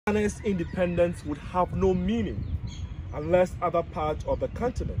Ghana's independence would have no meaning unless other parts of the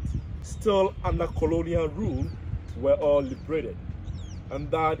continent, still under colonial rule, were all liberated,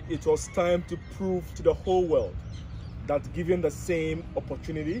 and that it was time to prove to the whole world that given the same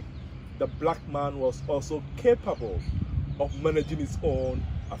opportunity, the black man was also capable of managing his own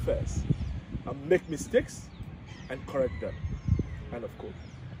affairs and make mistakes and correct them. End of quote.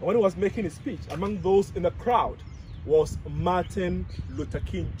 And when he was making his speech, among those in the crowd was Martin Luther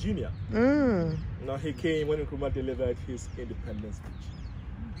King Jr. Now he came when Nkrumah delivered his independence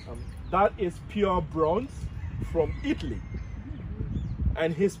speech. That is pure bronze from Italy.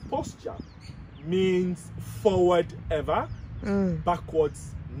 And his posture means forward ever,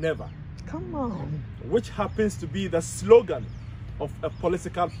 backwards never. Come on. Which happens to be the slogan of a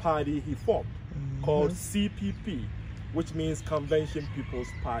political party he formed called CPP, which means Convention People's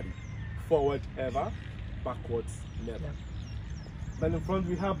Party. Forward ever, backwards never. Then in front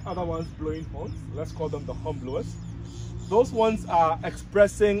we have other ones blowing horns. Let's call them the horn blowers. Those ones are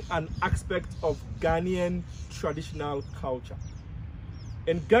expressing an aspect of Ghanaian traditional culture.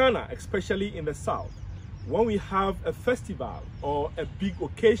 In Ghana, especially in the south, when we have a festival or a big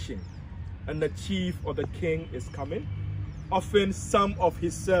occasion and the chief or the king is coming, often some of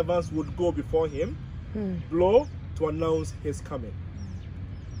his servants would go before him, blow to announce his coming.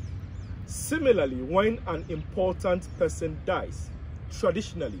 Similarly, when an important person dies,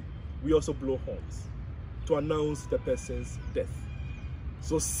 traditionally, we also blow horns to announce the person's death.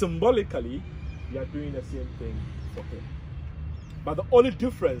 So symbolically, we are doing the same thing for him. But the only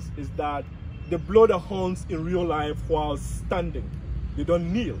difference is that they blow the horns in real life while standing. They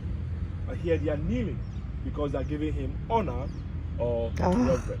don't kneel. But here they are kneeling because they're giving him honor or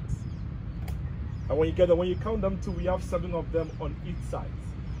reverence. And when you count them too, we have 7 of them on each side.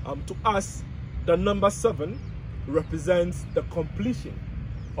 To us, the number 7 represents the completion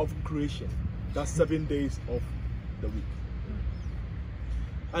of creation. That's 7 days of the week.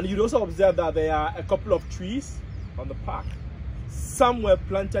 And you'd also observe that there are a couple of trees on the park. Some were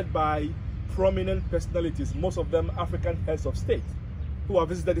planted by prominent personalities, most of them African heads of state, who have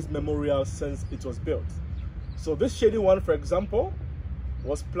visited this memorial since it was built. So this shady one, for example,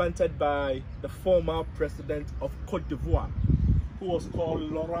 was planted by the former president of Cote d'Ivoire, who was called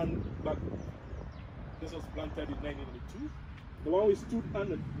Laurent Gbagbo. This was planted in 1982. The one we stood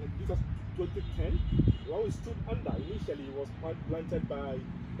under, this was 2010. The one we stood under initially was planted by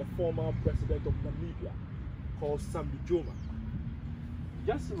the former president of Namibia, called Sambi Joma.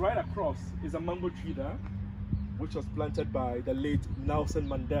 Just right across is a mango tree there, which was planted by the late Nelson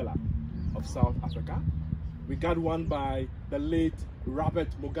Mandela of South Africa. We got one by the late Robert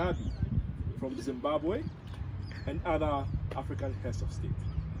Mugabe from Zimbabwe and other African heads of state.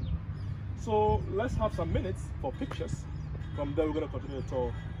 So let's have some minutes for pictures. From there, we're going to continue the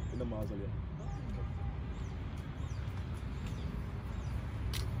tour in the mausoleum.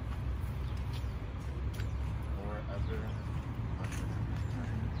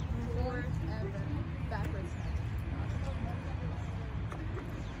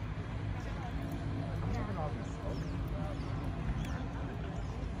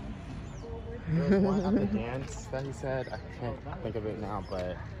 There's one other dance that he said. I can't think of it now,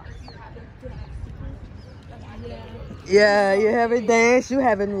 but yeah, you haven't danced, you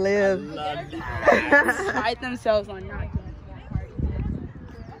haven't lived. Fight themselves on not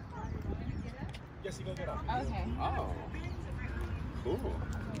Yes, you go get up. Okay. oh, cool.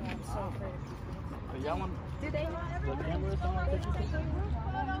 I'm so afraid. Y'all want? Did they not ever? The camera or something?